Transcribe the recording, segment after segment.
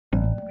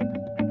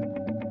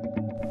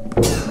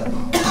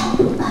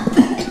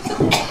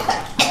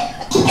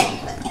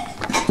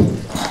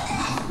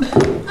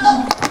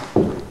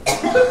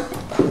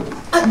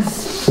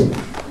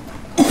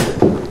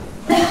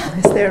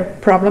their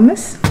problem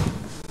is?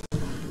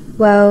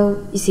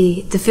 Well, you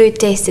see, the food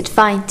tasted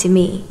fine to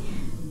me,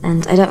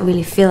 and I don't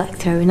really feel like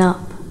throwing up.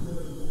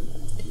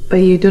 But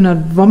you do not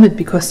vomit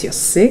because you're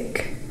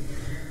sick.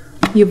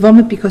 You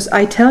vomit because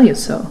I tell you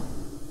so.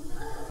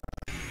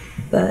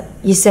 But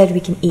you said we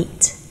can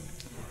eat.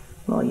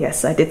 Well,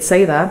 yes, I did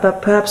say that,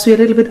 but perhaps we're a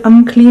little bit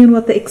unclear on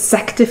what the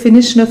exact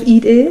definition of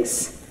eat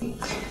is.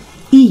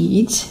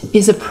 Eat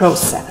is a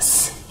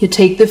process. You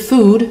take the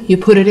food, you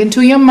put it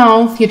into your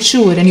mouth, you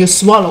chew it, and you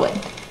swallow it.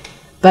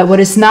 But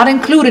what is not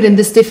included in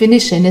this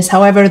definition is,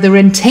 however, the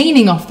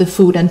retaining of the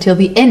food until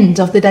the end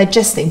of the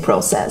digesting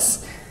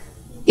process.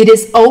 It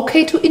is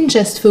okay to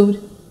ingest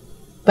food,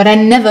 but I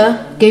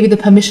never gave you the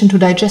permission to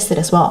digest it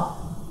as well.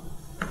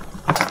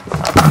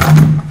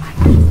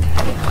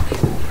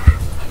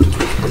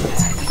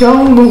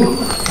 Don't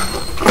move.